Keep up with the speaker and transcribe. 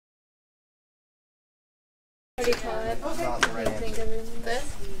Already taught. It's not the right answer. This?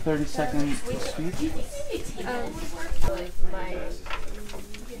 30-second speech. Like my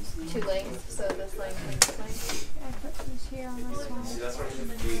 2 lengths, so this length and this length. I put this here on this one.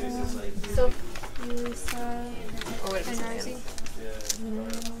 So, Lisa or what and is Rosie.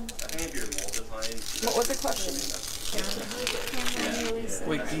 What was the question?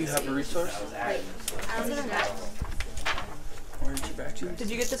 Wait, do you have a resource? Where did you back to? Did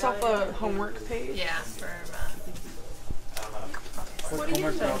you get this off the homework page? Yeah, for math. What do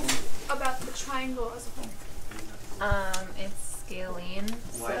you know about the triangle as a whole? It's scaling,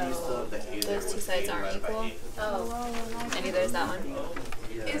 so those 2 sides aren't equal. Oh. And neither is that one.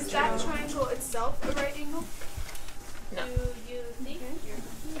 Is that triangle itself a right angle? No. Do you think?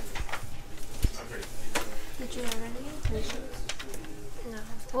 Did you learn any equations? No.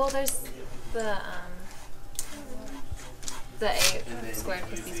 Well, there's the A squared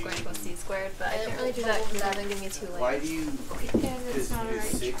plus B squared equals C squared, but I can't really do that because it doesn't give me 2 lengths. Why do you? And it's not a right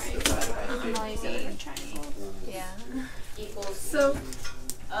triangle. Yeah. So,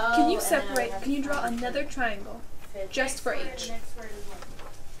 can you separate, can you draw another triangle just for H?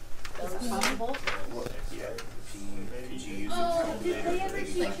 Well, yeah. Could you use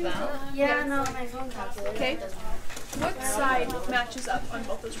Like that? Yeah, no, my phone calculator. Okay. What side matches up on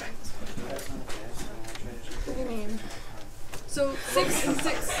both those triangles? What do you mean? So 6 and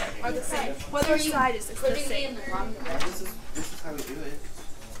 6 are the same. Whether side is the same. This is how we do it.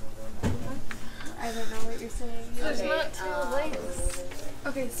 I don't know what you're saying. There's not 2 lengths.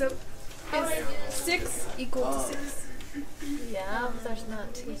 Okay, so is 6 equal to 6? Yeah, but there's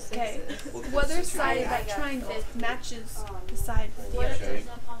not 2 6s. Okay. Whether side of that triangle matches the side with the other.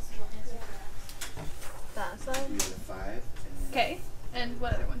 That side? We have 5. Okay. And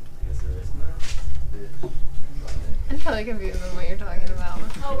what other one? I'm totally confused on what you're talking about.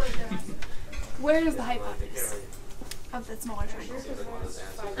 Where is the hypotenuse of the smaller triangle?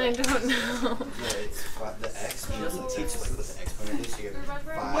 I don't know. Yeah, it's the x. He doesn't teach us what the exponent is. So you have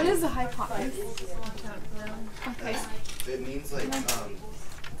 5. What is the hypotenuse? I don't know. Okay. It means like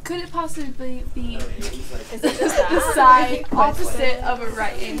Could it possibly be it means like. Is it just the that? side opposite of a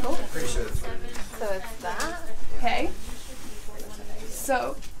right angle? Pretty sure that's what it is. So it's that? Okay.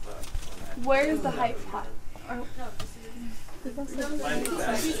 So, where is the hypotenuse?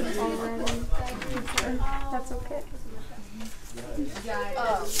 That's okay.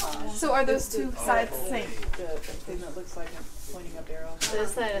 So are those 2 sides the same? The thing that looks like a pointing up arrow.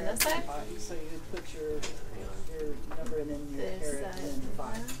 This side and this side? So you put your number and then your This caret side. and then 5.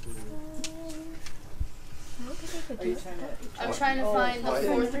 Are you trying to? I'm trying to find the Why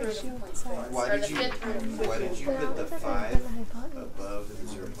 4th root of Why or did the you? 5th root of Why did you put the 5 above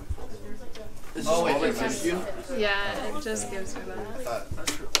 0.4? Oh, wait, Yeah, it just gives me I that. thought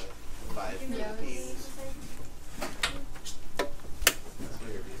 5 would be.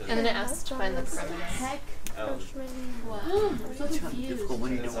 And then it asks to find the premise. Heck, Oh. wow. I'm so confused. Difficult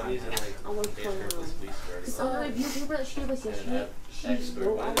when you don't have it. I'll look for Because on the review paper that she gave us yesterday, she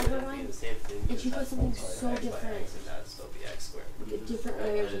wrote all of her lines, and she put something so different. With different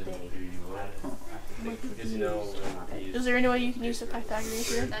layers of things. Is there any way you can use the Pythagorean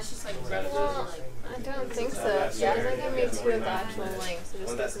theorem? That's just like Well, I don't think so. It doesn't give me 2 of the actual lengths. It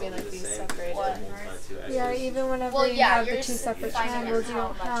just gives me like these separated. Yeah, even whenever Well, you yeah, have the yours 2 separate finding triangles, you how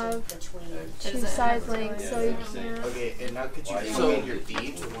don't much have is between. 2 side lengths, so you can't. Okay, and now could you So- add your d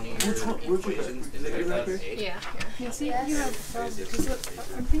to one of your equations is that your right here? Yeah. You see, you have, because look,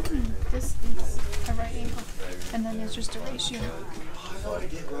 I'm thinking this is a right angle, and then there's just a ratio. Oh, I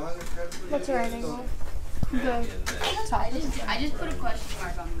did wrong incredibly. What's a right angle? The top. I just put a question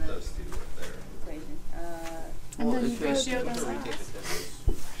mark on the Equation. And Well, then you if ratio it's- those out.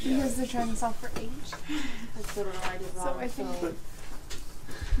 Because they're trying to solve for H. I still don't know why I did So wrong. I think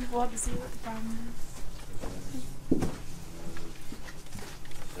we'll have to see what the problem is.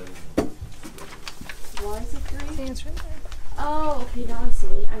 Why is it I 3? think it's right there. Oh, okay, now I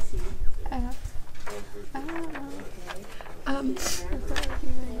see. I see. I know. I don't know. Okay.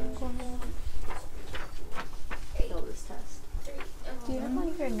 Fail this test. Do you have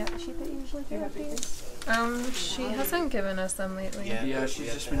like your note sheet that you usually give up here? She hasn't given us them lately. Yeah,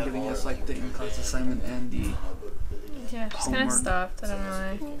 she's just been giving us like the in-class assignment and the Yeah, she's kind of Homework. stopped. I don't know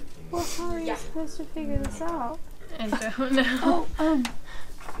why. Well, how are you supposed to figure this out? I don't know. Oh, I'm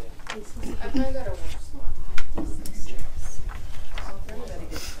gonna go to work. Everybody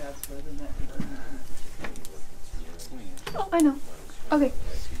gets stats better than that. oh, I know. Okay.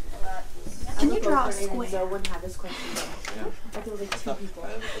 Can you draw a square? No one had this question. Yeah. Like there was like 2 people. I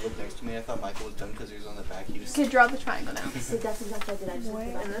looked next to me. I thought Michael was done because he was on the back. He was. Okay, draw the triangle now. So that's exactly what I did. I just looked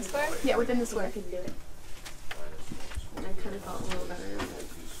it up. In this square? Yeah, within the I square. can do it. and I kind of felt a little better.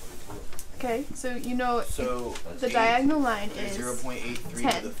 Okay, so you know So the diagonal line is 0.83 to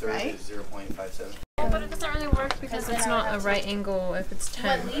 10, the third right? is 0.57. But it doesn't really work because it's not a right angle if it's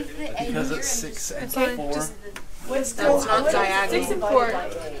 10. Because it's 6 and Okay, 4. What's That's not diagonal. 6 and 4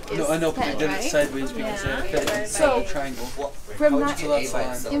 is No, I know, but 10, they did it right? sideways because they fit inside So- the triangle. From How would that you get A by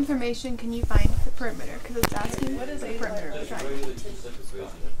line. itself? information, can you find the perimeter? Because it's asking what is the perimeter of a triangle.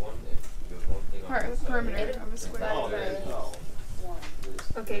 Perimeter of a square.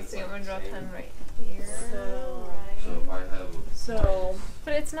 Okay, so you want to draw 10 right here. So,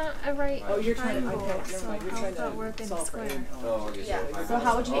 But it's not a right oh, you're trying to, triangle, okay, never so mind, you're how trying does that work to in solve for square? A. So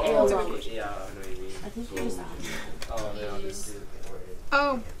how would you get A alone? I I think you just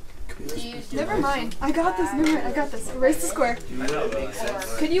Oh, never mind. I got this. Never mind. I got this. Erase the square.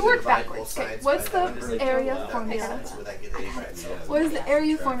 Can you work backwards? Okay. What's the area formula? What is the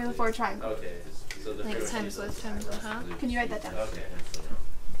area formula for a triangle? Like times width times a half. Can you write that down?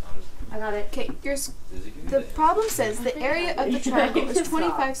 I got it. Okay. The problem says the area of the triangle is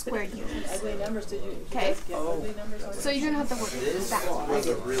 25 square units. Ugly numbers, did you Okay. get ugly numbers on So you're gonna have to work This backwards. was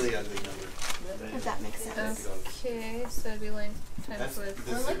a really ugly number. If that makes sense. Okay, so it'd be length times That's width.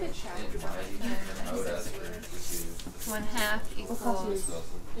 this Times 1/2 equals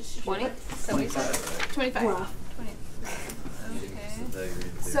 20. Is that what you said? 25. 20. Okay.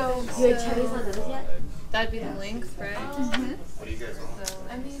 So Your cherry's not done yet? That'd be the length, right? What do you guys want? So,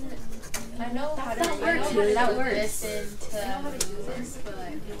 I mean, I know how to That do works, it. really, that works. Listen to how to do this, but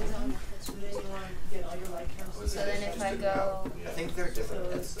it was on so then if I go, I think they're different.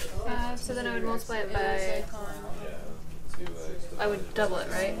 It's 5, so then I would multiply it by, I would double it,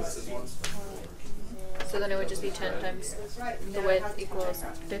 right? So then it would just be 10 times the width equals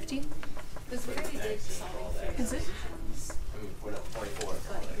 50. because we already did solve is it?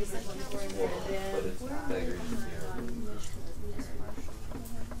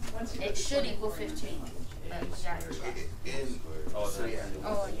 it should equal 15. But we gotta check. so yeah.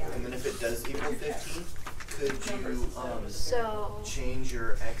 Oh yeah. And then if it does equal 15, could you So, change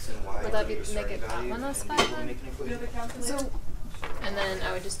your x and y would that to be, a make certain it value one less and 5 be able to then? make an equation? So And then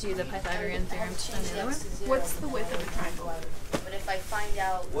I would just do the Pythagorean theorem to find the other one. what's the width of a triangle? But if I find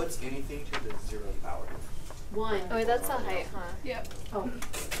out, What's anything to the 0th power? 1. Oh wait, that's the height, huh? Yep. Oh.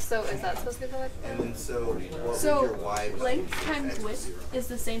 So is that supposed to be the width? And then so what would your So y be? length times width is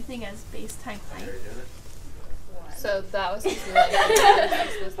the same thing as base times height. So that was supposed to be length, and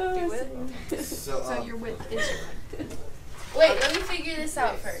this was supposed to be width. So, So your width is your width. wait, let me figure this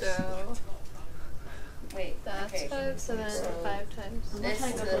out first. So Wait, that's okay. 5, so then 5 times. This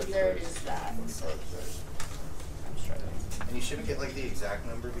is the third is that. So and you shouldn't get like the exact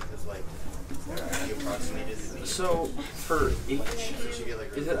number because like you approximated the So for H, you should get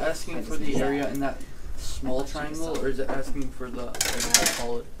like is it asking for the area in that small triangle, or is it asking for the, what do I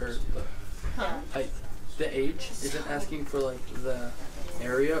call it, or the Huh? height? The H, is it asking for like the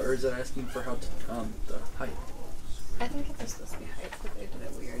area, or is it asking for how to, the height? I think it was supposed to be height, but they did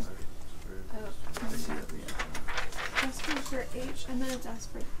it weird. Oh. I see that, yeah. Asking for H and then it's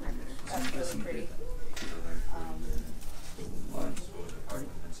asked for the perimeter. that's really pretty. One.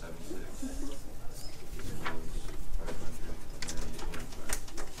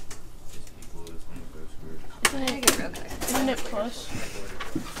 Isn't it close?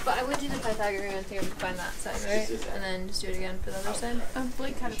 But I would do the Pythagorean theorem to find that side, right? And then just do it again for the other side.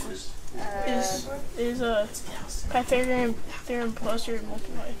 Blake kind of close. Is a Pythagorean theorem plus or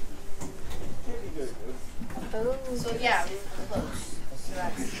multiply? Oh. So yeah, close. So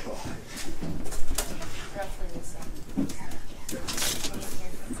that's roughly the same.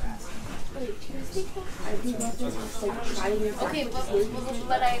 I do love this, like, trying your Okay, practice.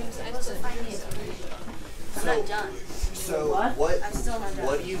 but I'm supposed to find the equation. I'm not done. So I'm still not done.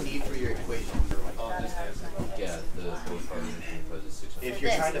 what do you need for your equation? If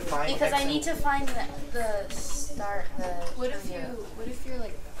you're trying to find Because x I need to find the start, the. What if you're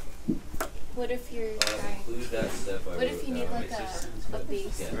like, what if you're trying, what if you need like a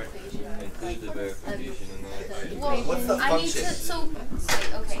base equation? Include the verification in that. Well, What's the I need to, function?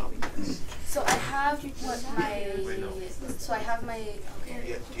 okay. So I have what so I have my, do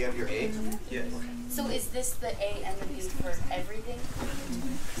you have your a? Yes. so is this the A and the B for everything?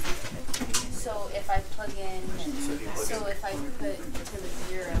 So if I plug in, so if I put to the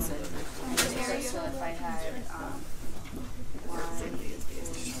 0, so if I had,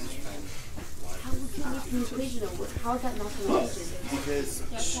 How would you make the equation though? How is that not the equation? Because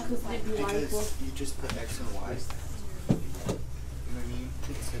you just put x and y. You know what I mean?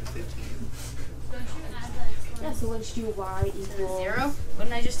 Instead of 15. Yeah, so once you do y equals 0,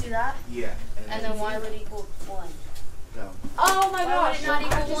 wouldn't I just do that? Yeah. And then y would equal 1. No. Oh my god, it's not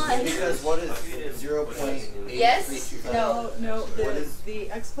equal 1. Because what is 0.8? Yes? No. No, What is- the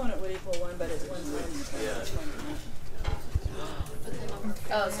exponent would equal 1, but it's 1 times the exponent.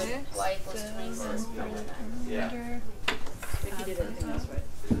 Oh, so y equals 26. Yeah. If you did everything else right.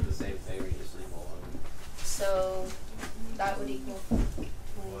 Is it the same thing or you just leave all on? So that would equal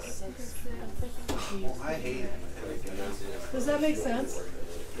 26. Well, I hate it. Does that make sense?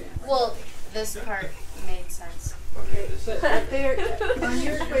 Well, this part made sense. Okay, but up there, on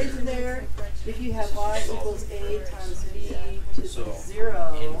your equation there, if you have y equals a times b to the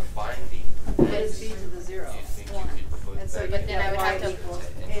 0, In finding, what is b to the 0? do you think you could put And so that you But then I have would y have to- equals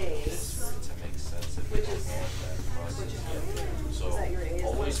into a. this for it to make sense if Which you is- don't know that process yet. So Is that your a? Is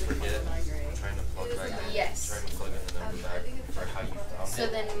always that forget your a? trying to plug back in, Yes. trying to plug in the number back for how you found So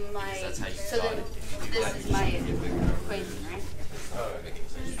it. then Because that's how you so got then it. If you do this that, is you my just get a bigger number. equation, right? Oh, it makes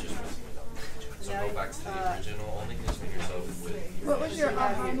sense. You're just messing it up. So go back to the original, only concern yourself with What was your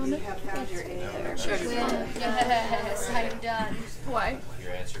aha You moment? have found your a there. Yes, I'm done. Why?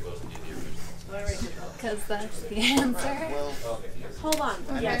 your answer goes into the original. Because that's the answer. Well, Hold on.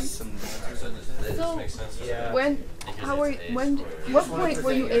 Okay. some So does this make sense? Yeah. When? How were you? When? What point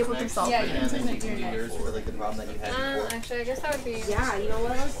were you able to solve Yeah, it? you can submit your yours for like the problem that you had before. Actually, I guess that would be. Yeah, you know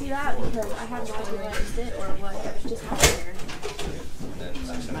what? Let's do that because I have no idea what I just did or what just happened here.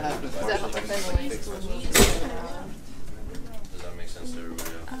 I have this Does that help part, if so I I fix like- this. Does that make sense to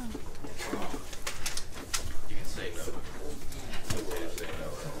everybody else? You can say no. The way to say no.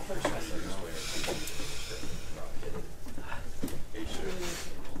 Or just this way. Not hit it. Are you sure?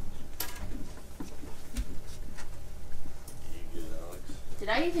 You good, Alex? Did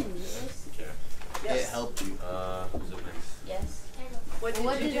I even need this? Okay. It helped you. Who's it next? Yes. What did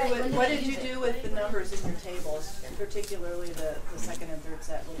What you did do I- with when did what I did you use it? do with the numbers in your tables, particularly the second and third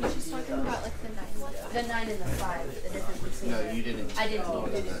set? What did you do with Talking those? about like the 9 and the 5, the difference between No, the- you didn't. I didn't Oh,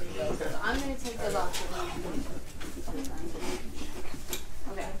 need did those. that. So I'm gonna take those off.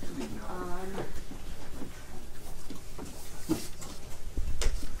 Okay.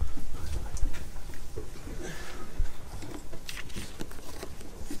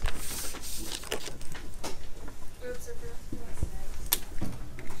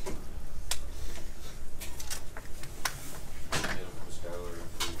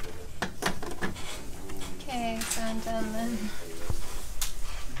 Okay, so I'm done then.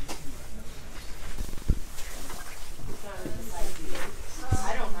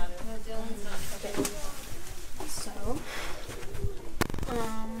 I don't have it. So,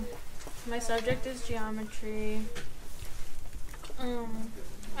 my subject is geometry.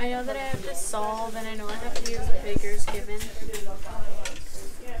 I know that I have to solve, and I know I have to use the figures given.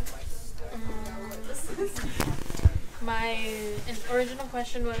 My original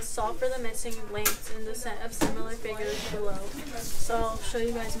question was solve for the missing lengths in the set of similar figures below. So I'll show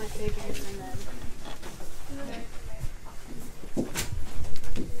you guys my figures and then.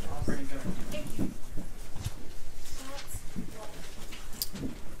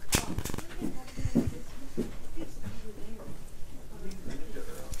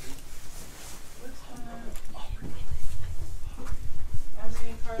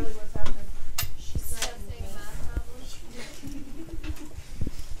 Carly, what's happening?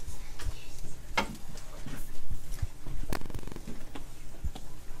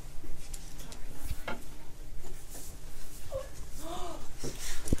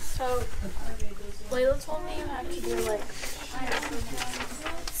 So, Layla told me you have to do like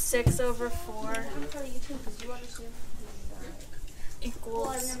 6 over 4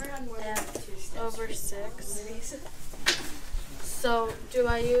 equals f over 6. So, do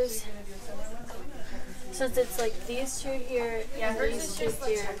I use, since it's like these two here and these two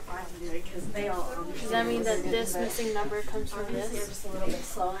here, does that mean that this missing number comes from this? Just a little bit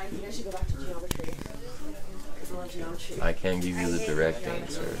slow. I think I should go back to geometry. I can't give you the direct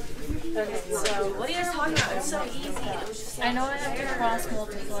answer. Okay, so What are you guys talking about? It's so easy. It was just I know I have to cross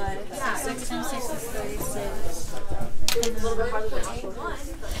multiply. So 6 times 6 is 36. a little bit harder than algebra.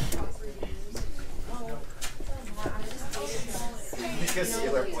 Because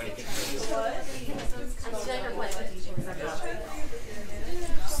you were pointing. I'm still in her point.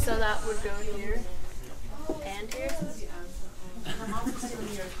 So that would go here and here.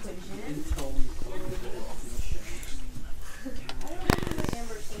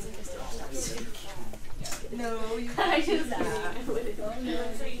 No, you I just Do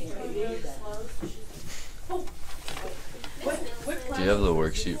you have the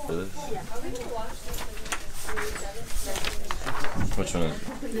worksheet for this? Which one?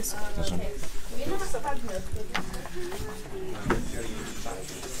 This one. This one?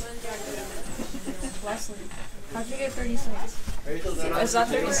 Leslie. How'd you get 36? Is that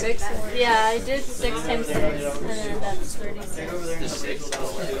 36? Yeah, I did 6 times 6, and then that's 36.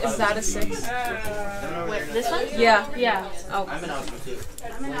 Is that a 6? Wait, this one? Yeah. Yeah. Oh. I'm in algebra too.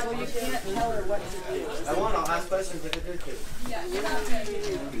 Well, you can't tell her what to do. I want, I'll ask questions if it did too.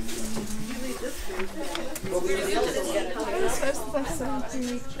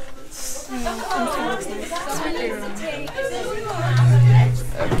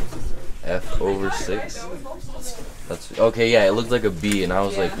 F over 6. That's okay. Yeah, it looked like a B, and I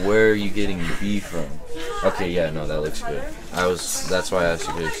was like, "Where are you getting B from?" Okay, yeah, no, that looks good. That's why I asked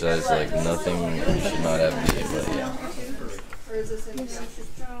you because I was like, nothing should not have B, but yeah.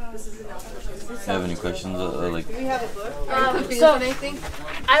 Have any questions? Like, Do we have a book? So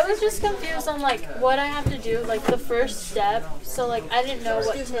I was just confused on like what I have to do, like the first step. So like I didn't know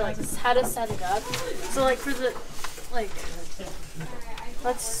what to like how to set it up. So like for the like,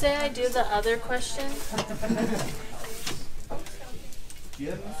 let's say I do the other question. Do you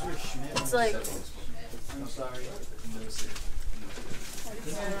have Mr. Schmidt? It's like I'm sorry.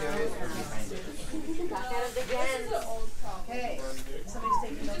 Back at it again. Okay. Somebody's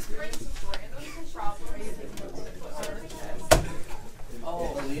taking notes. Are you taking notes?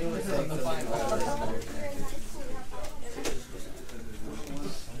 Oh, Leo was saying the final.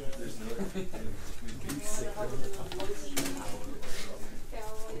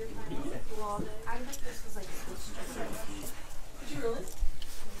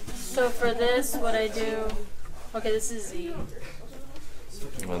 so for this, what I do. Okay, this is Z.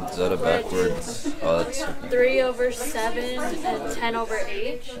 is that a backwards? Oh, that's 3 over 7 and 10 over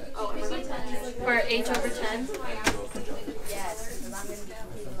H. Or H over 10.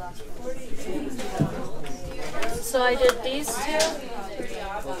 So I did these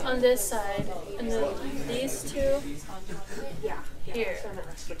two on this side, and then these two here.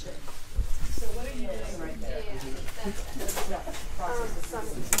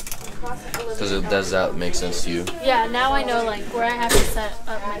 Does that make sense to you? Yeah, now I know like where I have to set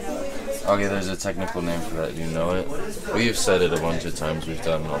up my notes. Okay, there's a technical name for that. Do you know it? We've said it a bunch of times. We've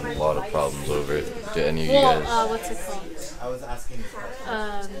done a lot of problems over it. Do any of you Well, guys? what's it called? I was asking.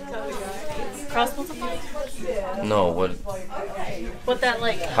 Cross multiply? No, What that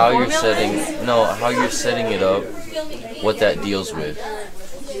like? how you're formula setting? is? No, how you're setting it up. What that deals with?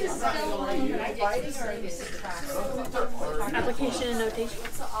 Application and notation.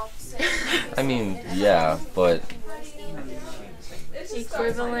 I mean, yeah, but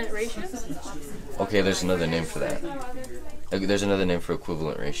Equivalent ratios. okay. There's another name for that. There's another name for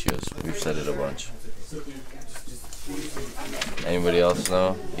equivalent ratios. We've said it a bunch. Anybody else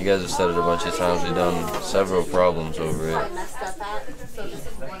know? You guys have said it a bunch of times. We've done several problems over it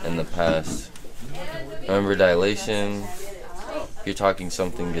in the past. Remember dilation? If you're talking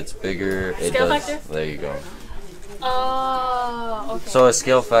something gets bigger, it Scale does. factor? There you go. Oh, okay. So a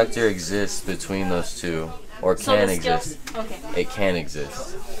scale factor exists between those two, or So can the scale- exist. Okay. It can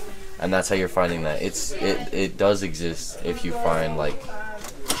exist, and that's how you're finding that. It does exist if you find like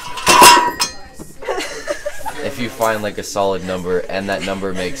a solid number and that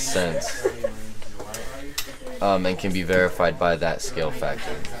number makes sense, and can be verified by that scale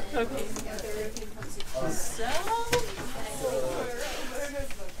factor. Okay. So.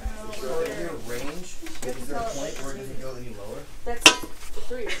 Is there a range? Is there a point where it doesn't go any lower? That's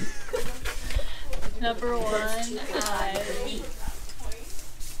 3. Number 1,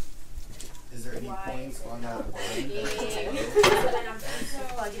 Is there any points on that range? But then I'm supposed to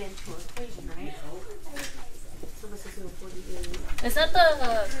plug it into an equation, right? So this is 48. is that the,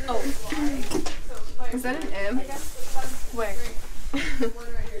 oh, Is that an M? where?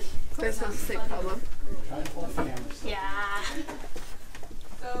 There's some sick problem. Yeah.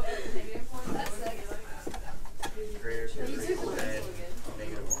 Greater than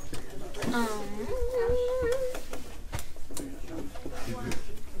negative 1.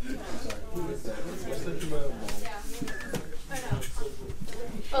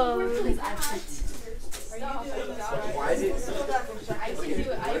 Why did that's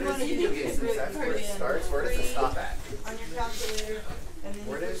where it starts? Where does it stop at? On your calculator. And then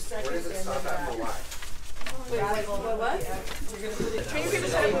Where does it stop at for y? what? You're gonna put it. Can you give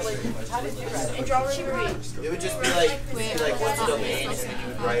us how did you write it? And draw It would just be like what's the domain, and then you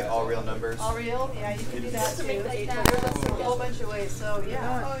would write all real numbers. all real? Yeah, you can do that too. There's a whole bunch of ways. So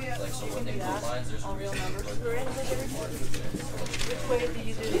yeah. Oh yeah. You can do that. All real numbers. Which way do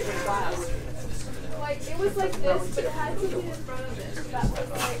you do it in class? Like, it was like this, but it had something in front of it. That was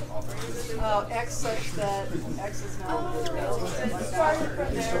like, Oh, x such that x is now real. it started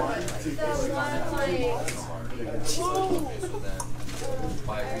from there. The one, like,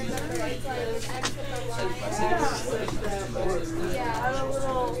 Actually,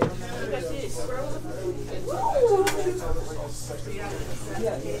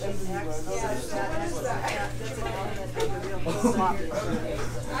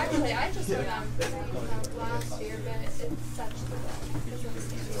 I just remember last year, but it's such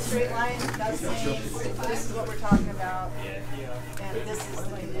Straight line does mean this is what we're talking about, and this is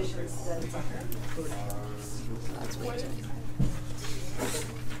the conditions that it's under. that's way too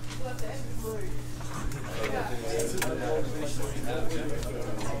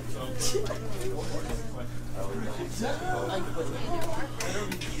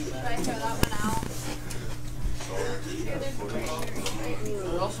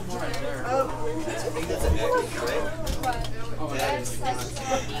There's also more right there.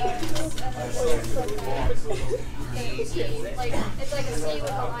 like it's like a C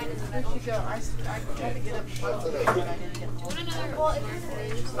with a line in the middle. I tried to get up but I didn't get to. Want another? Well, if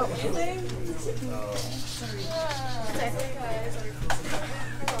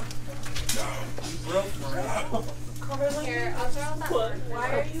Here, I'll throw out that. Why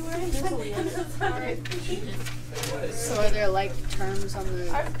are you wearing this? So are there like terms on the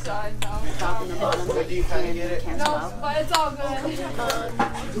top and the bottom that you can cancel out? But it's all good.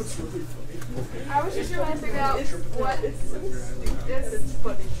 I was just trying to figure out what is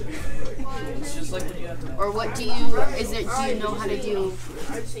funny. It's just like when you have Or what do you, do you know how to do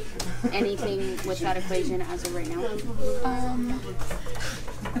anything with that equation as of right now?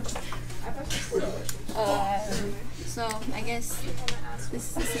 So I guess this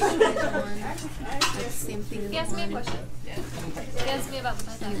is the same thing as one. That's the same thing as He asked me a one. question. He asked me about the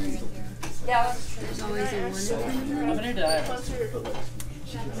Pythagorean theorem. Yeah. There's always a one at the end of How them. many did I have?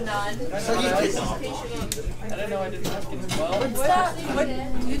 None. I didn't know I didn't have to. Well, What's that? What, do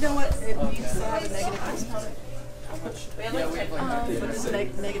you know what it means to have a negative exponent? What does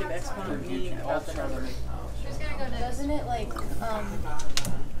negative exponent mean about the number? Who's gonna go next? Doesn't it like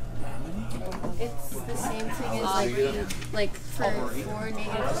it's the same thing as like for 4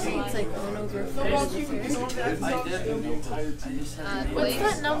 negative 3, it's like 1 over 4 to the third. What's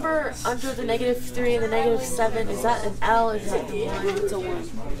that number under the -3 and the -7? Is that an L or is that the 1? It's a 1.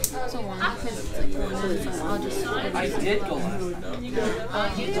 It's a 1 because it's like 1 to the 5. I'll just I did go last.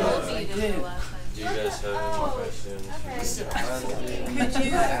 You told me you did go last time. Do you guys have any questions? Could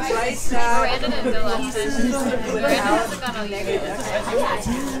you write down? Miranda didn't go last time. Miranda hasn't gone all year.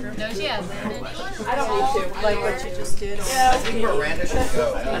 No, she hasn't. I don't need to. Like what you just did. I think Miranda should go.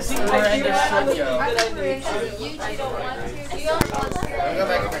 I think Miranda should go. You don't want to. You don't want to. I'll go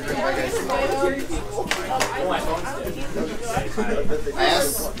back in my group, I guess. I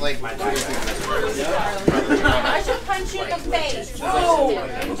asked, like, I should punch you in the face. Oh!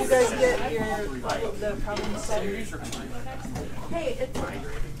 Did you guys get the problem solved? Hey, it's fine.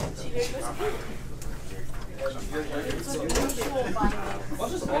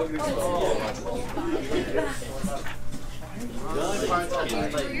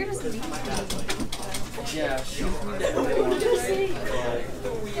 Yeah, she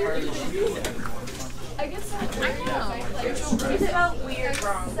I guess I know. You spelled weird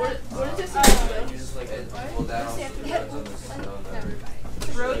wrong. What is this?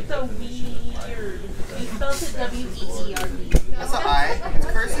 Wrote the weird. You spelled it W-E-E-R-D. That's an I. It's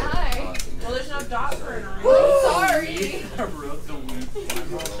cursive. Hi. Well, there's no dot for an I. Sorry.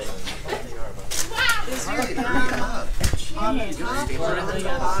 Is your on the top or on the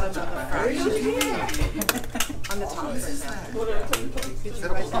bottom of the fraction? On the top, for example. Did you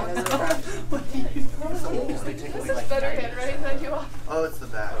write that as a fraction? This is better handwriting than you are. Oh, it's the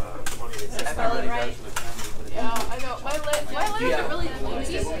back. Spell it right. Yeah, I know. My letters are really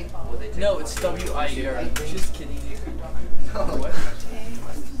easy. No, it's W-I-E-R. Just kidding. What?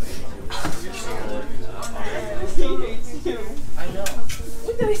 I know.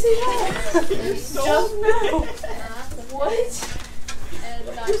 When did I say that? Just now. What? And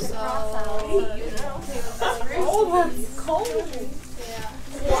that's Oh, that's cold.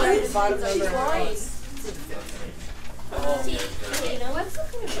 What? She's right.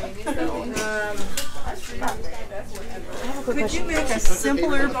 Could you make a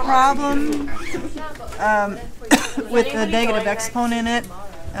simpler problem with the negative exponent in it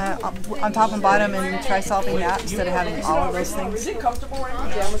on top and bottom and try solving that instead of having all of those things? Is it comfortable wearing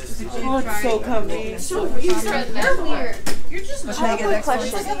pajamas? Oh, it's so comfy. So weird. They're weird. You're just Negative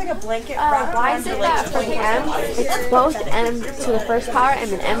exponent. like having a blanket Why is it that for the m, it's both an m to the first power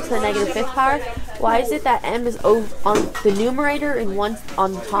and an m to the -5th power? Why is it that m is on the numerator and one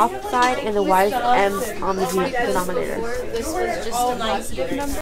on the top side, and the y is m on the denominator? This was just a positive number.